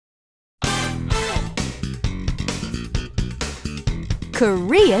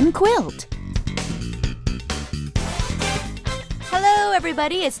Korean quilt. Hello,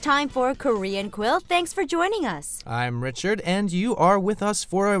 everybody. It's time for Korean quilt. Thanks for joining us. I'm Richard, and you are with us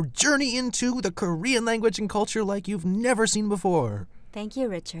for a journey into the Korean language and culture like you've never seen before. Thank you,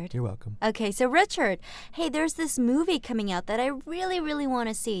 Richard. You're welcome. Okay, so Richard, hey, there's this movie coming out that I really want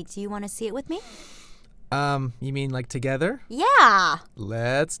to see. Do you want to see it with me? You mean like together? Yeah.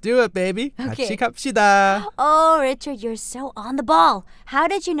 Let's do it, baby. Okay. 같이 갑시다. Oh, Richard, you're so on the ball. How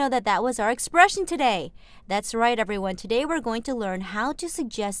did you know that that was our expression today? That's right, everyone. Today we're going to learn how to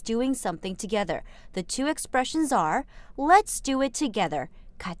suggest doing something together. The two expressions are, let's do it together,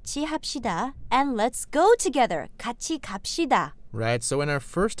 같이 합시다, and let's go together, 같이 갑시다. Right, so in our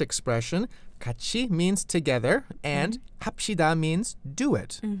first expression, 같이 means together, and 합시다 means do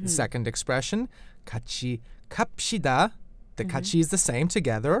it. The second expression, 같이 갑시다. The 같이 is the same,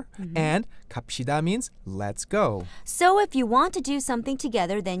 together, and 갑시다 means let's go. So if you want to do something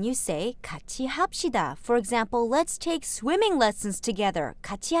together, then you say 같이 합시다. For example, let's take swimming lessons together.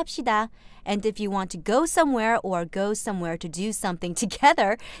 같이 합시다. And if you want to go somewhere or go somewhere to do something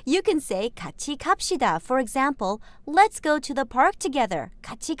together, you can say 같이 갑시다. For example, let's go to the park together.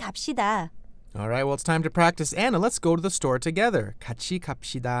 같이 갑시다. All right, well, it's time to practice. Anna, let's go to the store together. 같이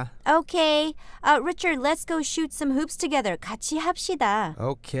갑시다. Okay. Richard, let's go shoot some hoops together. 같이 합시다.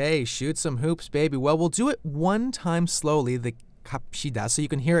 Okay, shoot some hoops, baby. Well, we'll do it one time slowly, the 갑시다, so you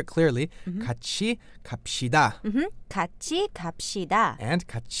can hear it clearly. 같이 갑시다. 같이 갑시다. And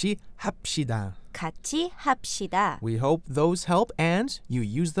같이 합시다. 같이 합시다. We hope those help and you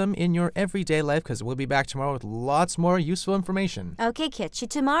use them in your everyday life because we'll be back tomorrow with lots more useful information. Okay, catch you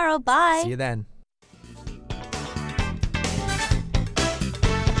tomorrow. Bye. See you then.